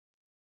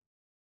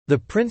The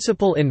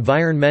principal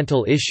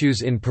environmental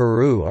issues in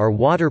Peru are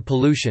water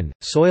pollution,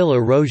 soil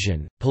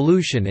erosion,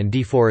 pollution and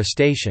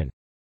deforestation.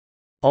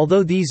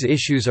 Although these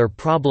issues are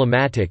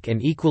problematic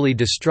and equally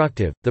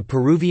destructive, the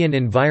Peruvian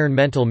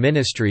Environmental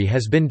Ministry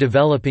has been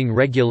developing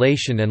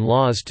regulation and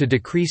laws to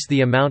decrease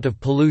the amount of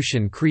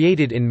pollution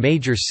created in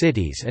major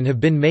cities and have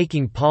been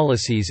making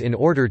policies in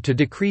order to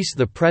decrease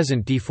the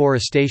present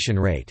deforestation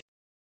rate.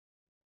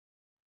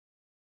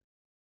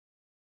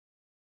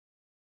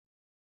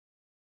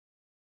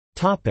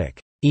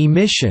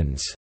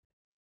 Emissions.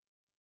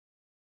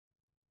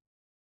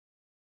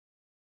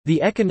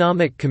 The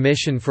Economic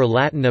Commission for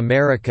Latin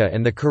America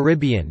and the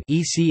Caribbean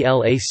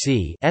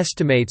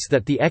estimates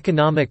that the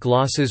economic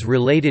losses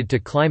related to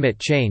climate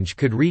change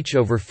could reach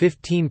over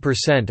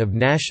 15% of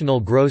national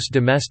gross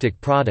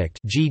domestic product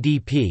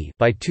 (GDP)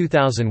 by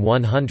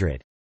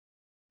 2100.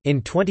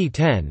 In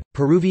 2010,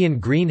 Peruvian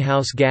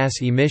greenhouse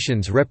gas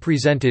emissions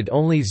represented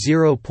only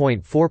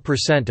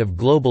 0.4% of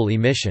global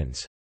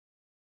emissions.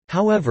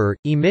 However,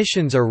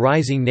 emissions are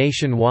rising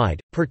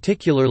nationwide,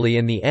 particularly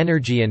in the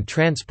energy and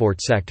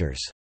transport sectors.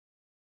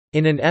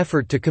 In an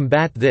effort to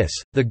combat this,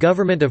 the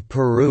government of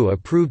Peru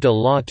approved a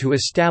law to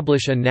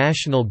establish a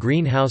national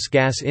greenhouse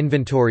gas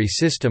inventory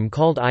system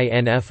called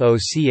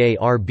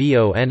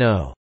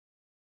INFOCARBONO.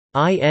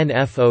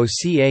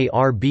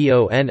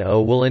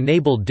 INFOCARBONO will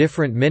enable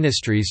different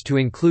ministries to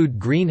include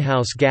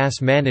greenhouse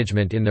gas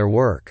management in their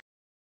work.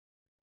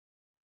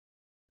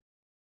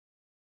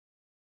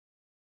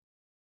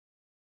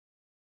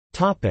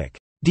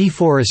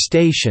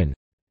 Deforestation.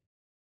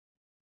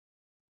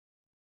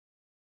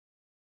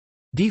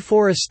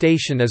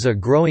 Deforestation is a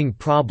growing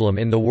problem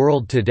in the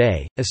world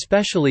today,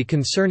 especially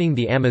concerning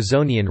the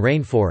Amazonian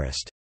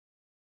rainforest.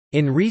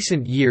 In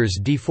recent years,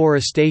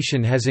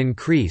 deforestation has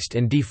increased,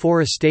 and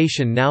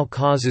deforestation now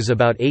causes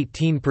about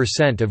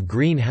 18% of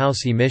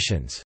greenhouse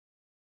emissions.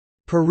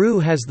 Peru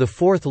has the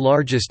fourth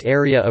largest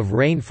area of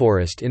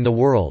rainforest in the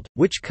world,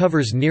 which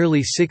covers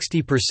nearly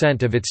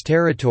 60% of its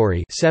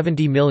territory,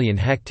 70 million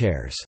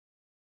hectares.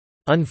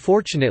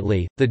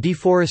 Unfortunately, the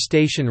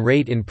deforestation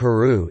rate in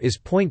Peru is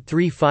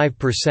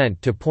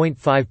 0.35% to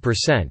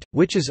 0.5%,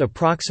 which is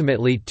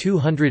approximately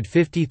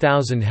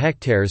 250,000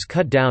 hectares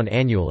cut down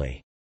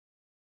annually.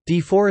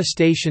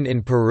 Deforestation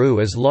in Peru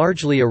is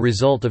largely a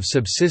result of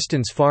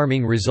subsistence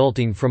farming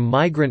resulting from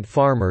migrant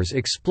farmers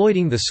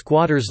exploiting the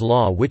squatters'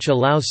 law, which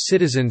allows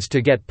citizens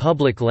to get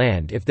public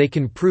land if they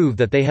can prove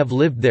that they have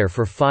lived there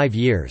for 5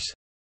 years.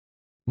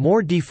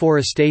 More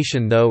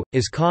deforestation, though,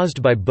 is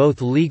caused by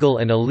both legal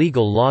and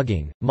illegal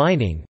logging,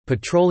 mining,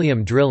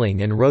 petroleum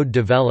drilling, and road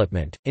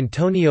development.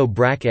 Antonio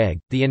Braque,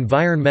 the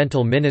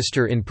environmental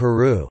minister in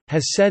Peru,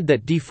 has said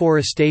that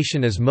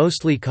deforestation is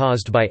mostly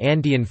caused by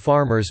Andean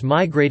farmers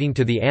migrating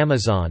to the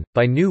Amazon,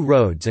 by new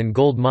roads and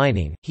gold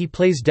mining. He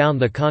plays down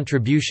the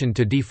contribution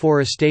to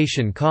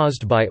deforestation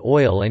caused by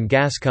oil and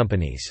gas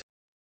companies.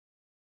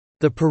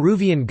 The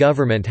Peruvian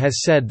government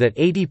has said that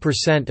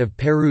 80% of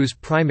Peru's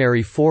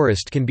primary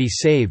forest can be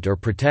saved or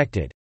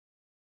protected.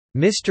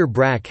 Mr.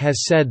 Braque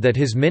has said that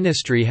his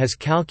ministry has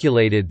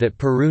calculated that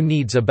Peru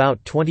needs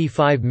about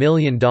 $25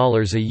 million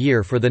a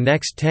year for the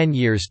next 10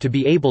 years to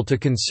be able to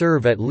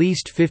conserve at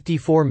least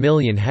 54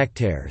 million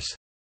hectares.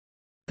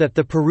 That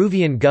the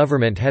Peruvian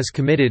government has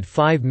committed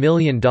 $5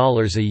 million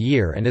a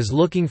year and is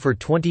looking for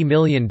 $20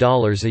 million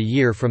a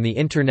year from the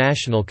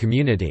international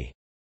community.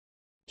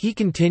 He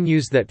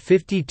continues that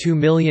 52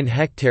 million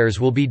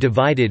hectares will be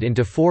divided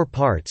into 4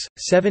 parts,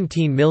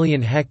 17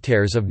 million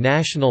hectares of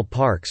national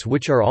parks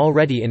which are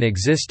already in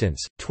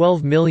existence,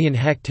 12 million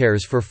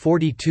hectares for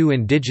 42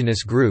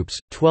 indigenous groups,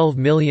 12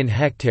 million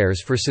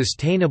hectares for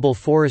sustainable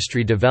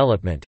forestry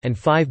development, and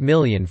 5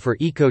 million for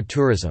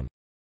eco-tourism.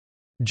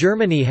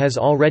 Germany has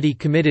already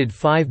committed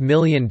 $5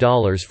 million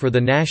for the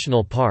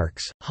national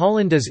parks,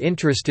 Holland is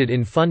interested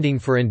in funding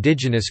for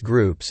indigenous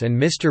groups, and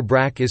Mr.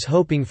 Braque is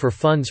hoping for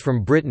funds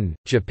from Britain,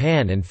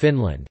 Japan and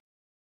Finland.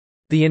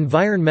 The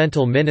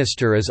environmental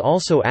minister is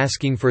also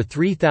asking for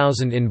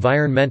 3,000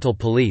 environmental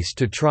police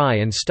to try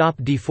and stop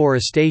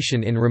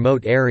deforestation in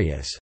remote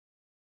areas.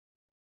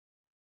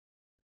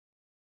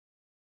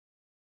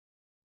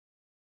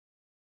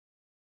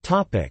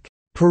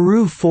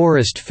 Peru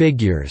forest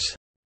figures.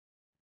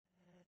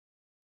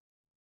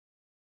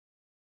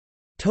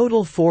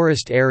 Total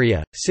forest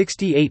area,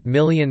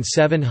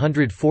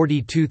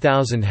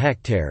 68,742,000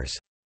 hectares.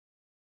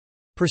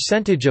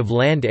 Percentage of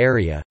land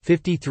area,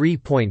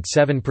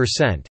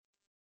 53.7%.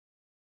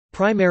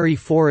 Primary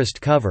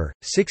forest cover,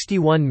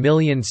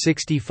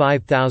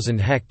 61,065,000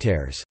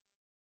 hectares.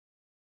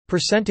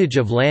 Percentage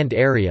of land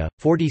area,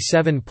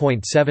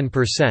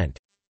 47.7%.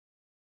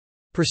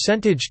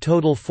 Percentage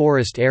total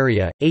forest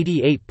area,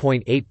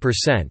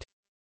 88.8%.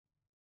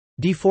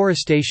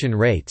 Deforestation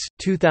rates,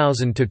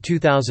 2000 to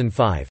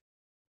 2005.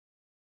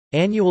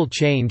 Annual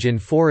change in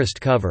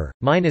forest cover,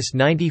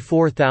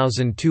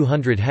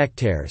 -94,200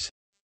 hectares.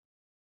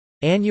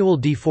 Annual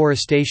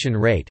deforestation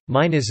rate,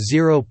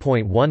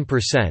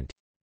 -0.1%.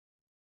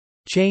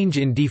 Change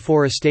in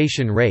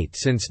deforestation rate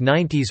since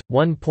 90s,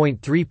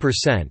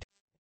 1.3%.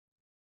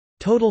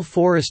 Total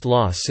forest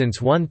loss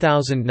since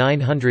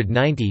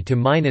 1990 to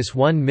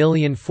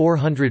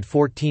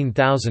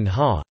 -1,414,000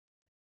 ha.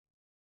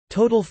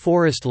 Total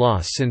forest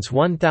loss since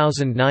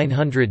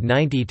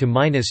 1990 to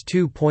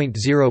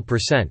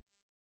 -2.0%.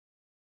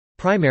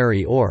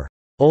 Primary or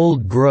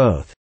old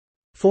growth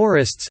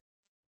forests.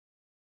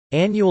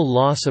 Annual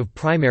loss of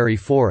primary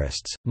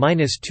forests,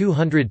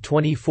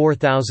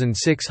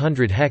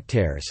 -224,600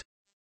 hectares.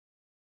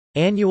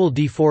 Annual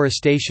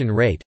deforestation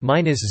rate,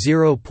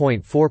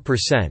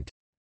 -0.4%.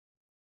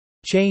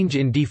 Change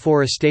in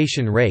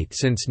deforestation rate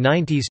since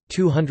 90s,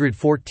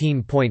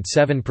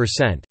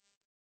 214.7%.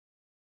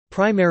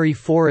 Primary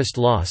forest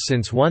loss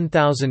since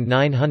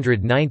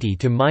 1990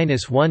 to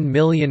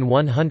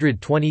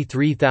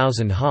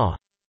 -1,123,000 ha.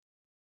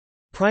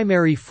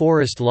 Primary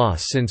forest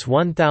loss since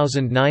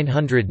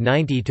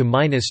 1990 to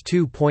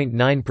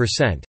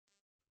 -2.9%.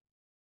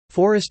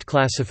 Forest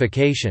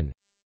classification.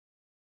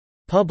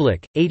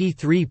 Public,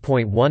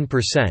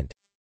 83.1%.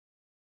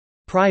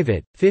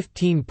 Private,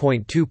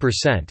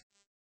 15.2%.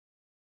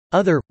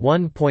 Other,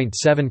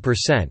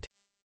 1.7%.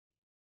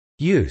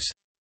 Use.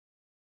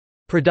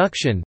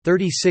 Production,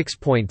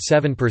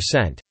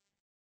 36.7%.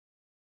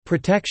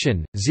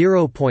 Protection,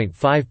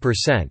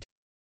 0.5%.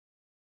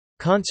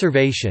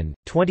 Conservation,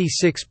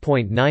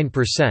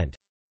 26.9%.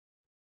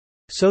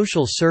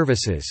 Social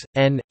services,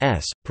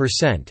 N.S.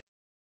 %.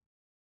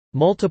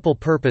 Multiple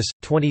purpose,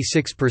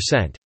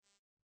 26%.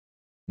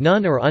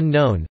 None or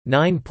unknown,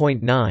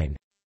 9.9%.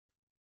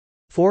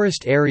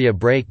 Forest area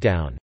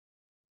breakdown.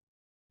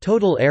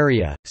 Total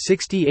area,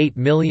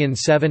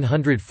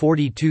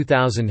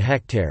 68,742,000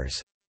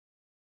 hectares.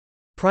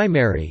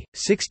 Primary,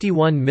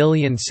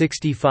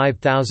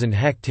 61,065,000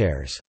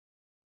 hectares.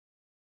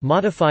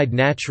 Modified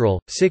natural,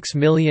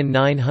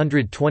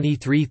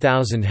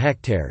 6,923,000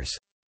 hectares.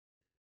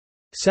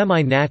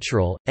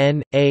 Semi-natural,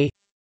 N.A.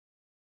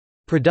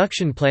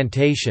 Production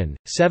plantation,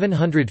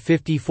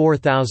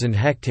 754,000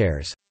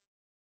 hectares.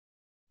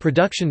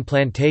 Production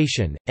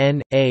plantation,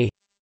 N.A.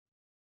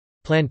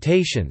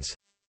 Plantations.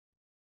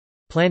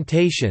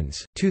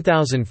 Plantations,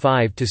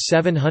 2005 to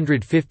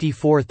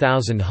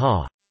 754,000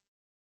 ha.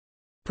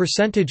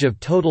 Percentage of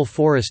total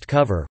forest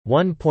cover,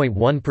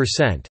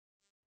 1.1%.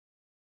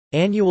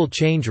 Annual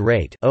change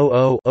rate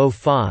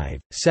 0.0005,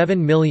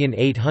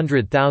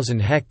 7,800,000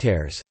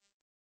 hectares.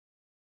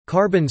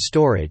 Carbon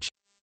storage.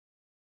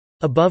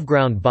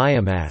 Aboveground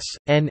biomass,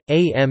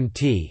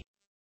 N.A.M.T.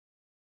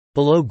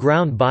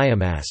 Below-ground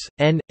biomass,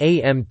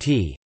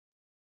 N.A.M.T.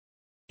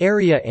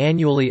 Area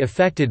annually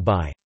affected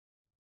by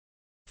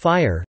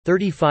fire,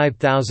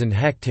 35,000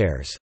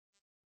 hectares.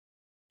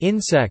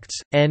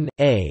 Insects,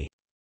 N.A.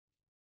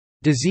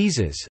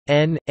 Diseases,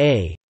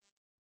 N.A.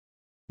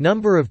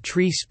 Number of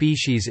tree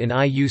species in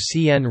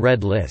IUCN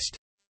Red List.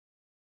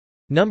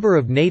 Number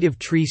of native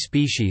tree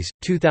species,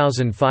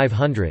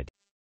 2,500.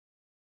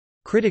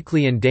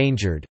 Critically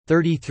endangered,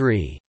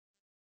 33.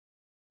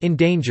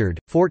 Endangered,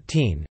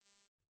 14.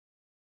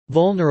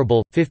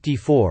 Vulnerable,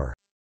 54.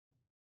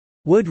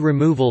 Wood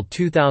removal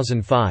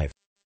 2005.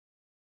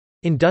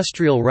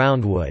 Industrial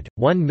roundwood,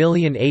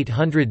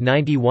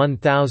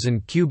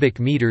 1,891,000 cubic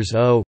meters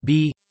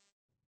O.B.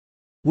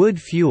 Wood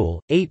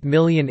fuel,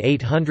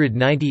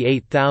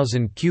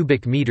 8,898,000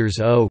 cubic meters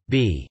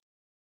O.B.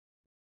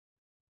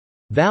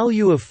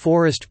 Value of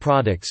forest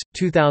products,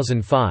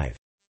 2005.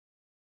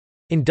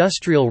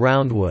 Industrial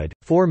roundwood,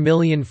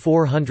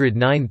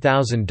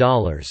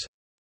 $4,409,000.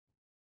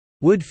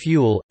 Wood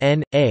fuel,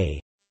 N.A.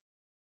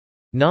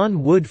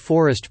 Non-wood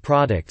forest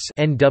products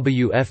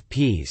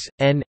NWFPs,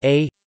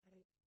 N.A.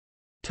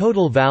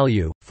 Total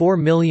value,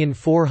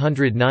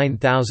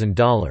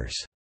 $4,409,000.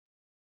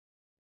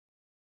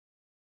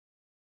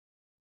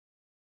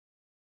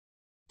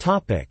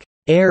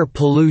 Air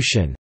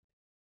pollution.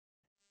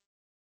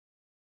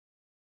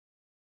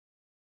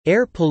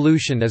 Air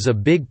pollution is a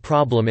big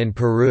problem in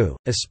Peru,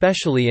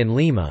 especially in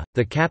Lima,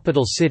 the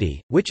capital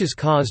city, which is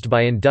caused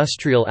by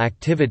industrial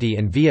activity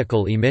and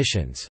vehicle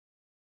emissions.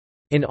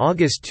 In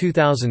August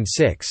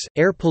 2006,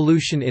 air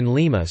pollution in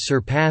Lima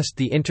surpassed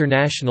the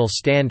international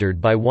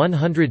standard by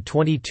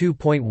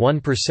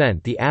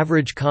 122.1%. The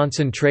average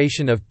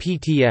concentration of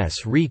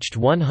PTS reached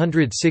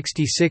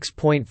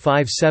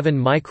 166.57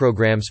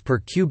 micrograms per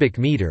cubic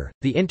meter.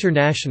 The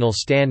international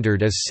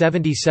standard is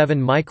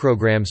 77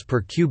 micrograms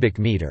per cubic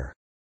meter.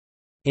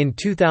 In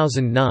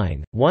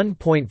 2009,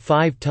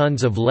 1.5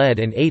 tons of lead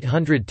and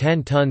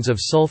 810 tons of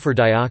sulfur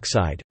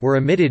dioxide were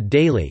emitted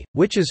daily,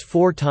 which is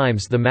 4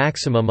 times the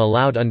maximum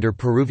allowed under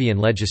Peruvian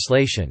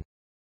legislation.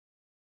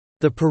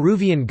 The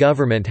Peruvian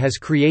government has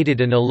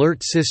created an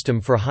alert system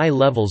for high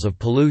levels of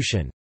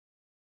pollution.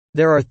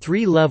 There are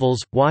 3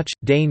 levels: watch,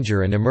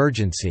 danger and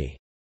emergency.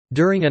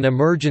 During an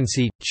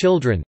emergency,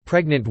 children,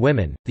 pregnant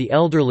women, the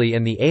elderly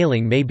and the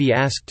ailing may be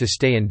asked to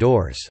stay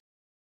indoors.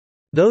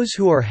 Those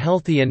who are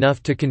healthy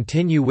enough to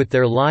continue with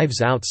their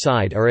lives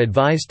outside are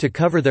advised to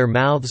cover their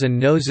mouths and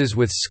noses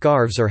with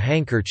scarves or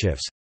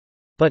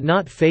handkerchiefs—but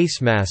not face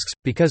masks,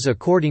 because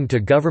according to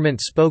government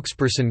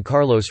spokesperson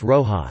Carlos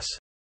Rojas,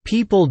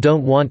 People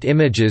don't want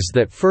images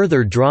that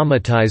further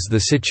dramatize the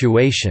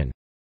situation.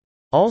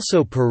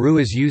 Also, Peru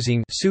is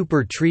using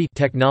super tree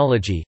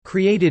technology,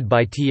 created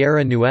by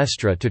Tierra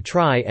Nuestra, to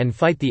try and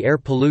fight the air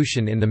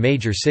pollution in the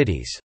major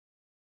cities.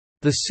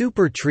 The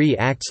super tree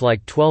acts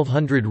like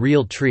 1,200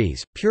 real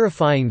trees,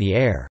 purifying the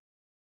air.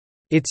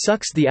 It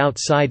sucks the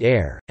outside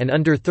air, and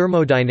under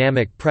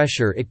thermodynamic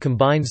pressure it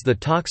combines the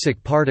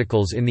toxic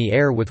particles in the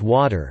air with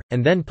water,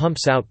 and then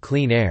pumps out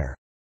clean air.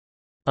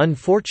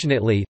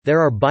 Unfortunately, there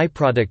are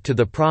byproducts to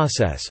the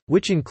process,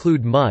 which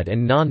include mud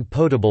and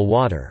non-potable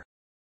water.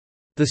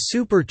 The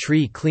super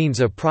tree cleans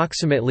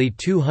approximately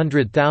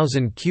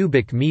 200,000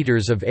 cubic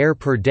meters of air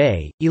per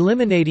day,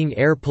 eliminating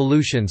air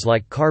pollutions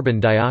like carbon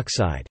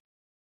dioxide.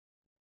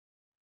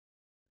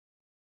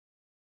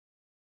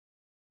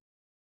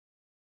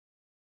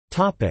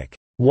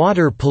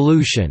 Water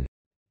pollution.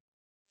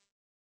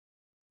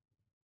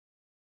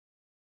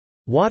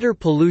 Water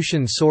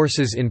pollution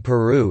sources in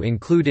Peru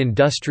include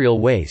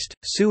industrial waste,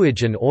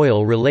 sewage and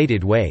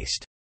oil-related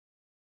waste.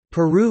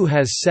 Peru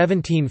has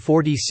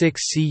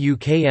 1746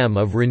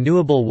 cu/km of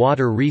renewable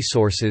water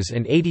resources,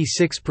 and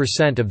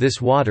 86% of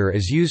this water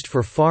is used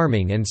for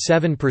farming and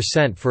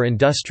 7% for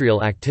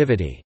industrial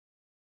activity.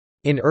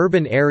 In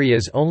urban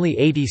areas only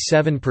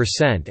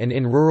 87% and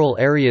in rural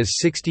areas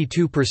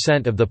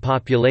 62% of the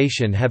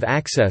population have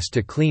access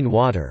to clean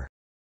water.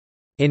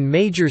 In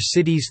major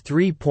cities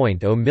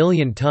 3.0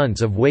 million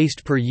tons of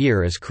waste per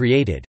year is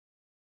created.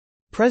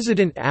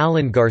 President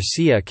Alan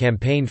Garcia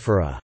campaigned for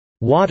a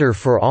 "water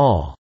for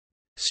all"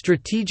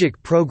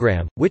 strategic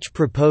program, which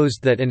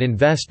proposed that an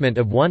investment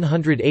of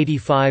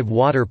 185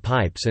 water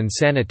pipes and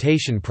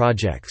sanitation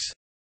projects.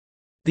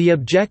 The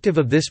objective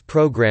of this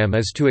program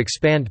is to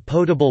expand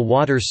potable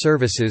water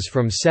services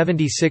from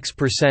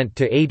 76%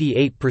 to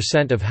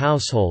 88% of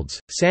households,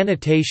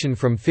 sanitation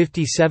from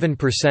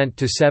 57%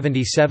 to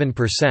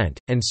 77%,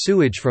 and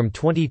sewage from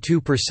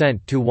 22%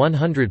 to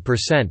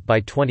 100% by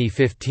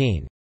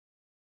 2015.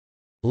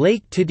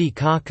 Lake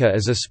Titicaca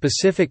is a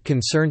specific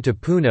concern to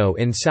Puno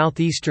in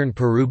southeastern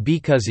Peru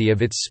because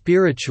of its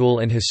spiritual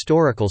and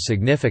historical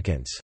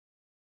significance.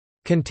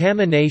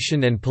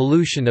 Contamination and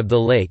pollution of the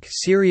lake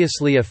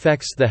seriously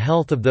affects the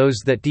health of those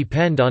that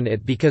depend on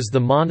it because the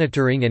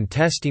monitoring and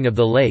testing of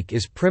the lake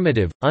is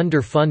primitive,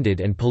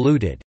 underfunded and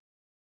polluted.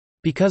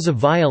 Because of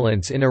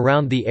violence in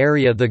around the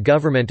area, the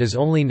government is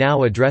only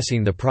now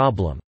addressing the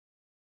problem.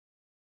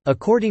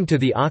 According to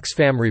the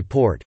Oxfam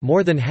report,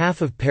 more than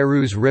half of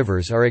Peru's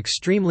rivers are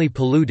extremely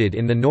polluted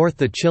in the north,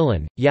 the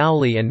Chillón,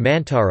 Yauli and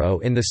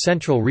Mantaro in the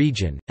central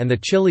region, and the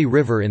Chili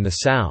River in the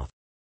south.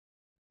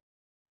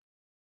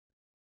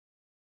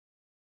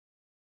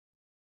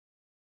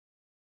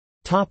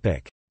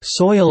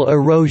 Soil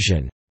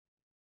erosion.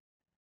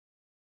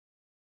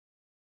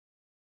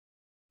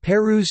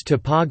 Peru's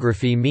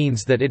topography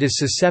means that it is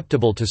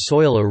susceptible to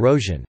soil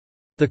erosion.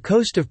 The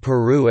coast of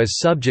Peru is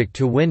subject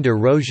to wind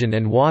erosion,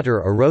 and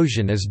water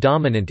erosion is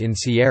dominant in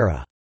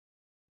Sierra.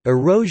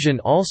 Erosion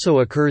also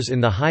occurs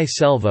in the high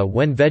selva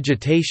when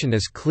vegetation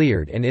is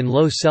cleared, and in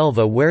low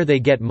selva where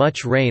they get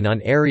much rain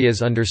on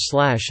areas under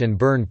slash and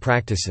burn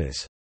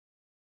practices.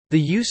 The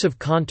use of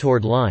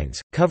contoured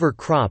lines, cover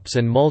crops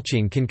and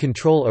mulching can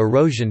control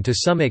erosion to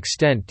some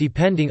extent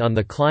depending on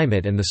the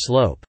climate and the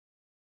slope.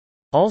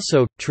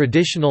 Also,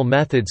 traditional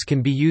methods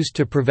can be used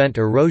to prevent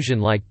erosion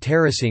like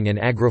terracing and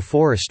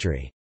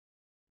agroforestry.